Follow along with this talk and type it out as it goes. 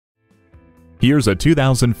Here's a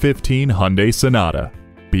 2015 Hyundai Sonata.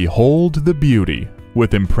 Behold the beauty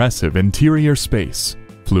with impressive interior space,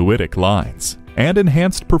 fluidic lines, and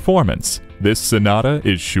enhanced performance. This Sonata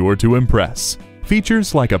is sure to impress.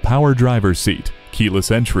 Features like a power driver's seat,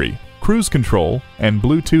 keyless entry, cruise control, and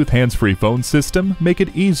Bluetooth hands-free phone system make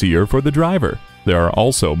it easier for the driver. There are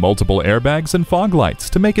also multiple airbags and fog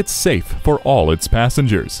lights to make it safe for all its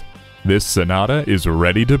passengers. This Sonata is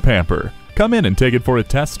ready to pamper. Come in and take it for a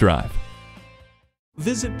test drive.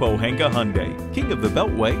 Visit Pohanka Hyundai, King of the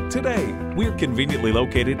Beltway, today. We're conveniently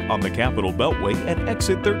located on the Capitol Beltway at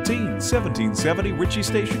Exit 13, 1770 Ritchie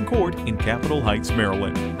Station Court in Capitol Heights,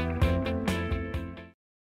 Maryland.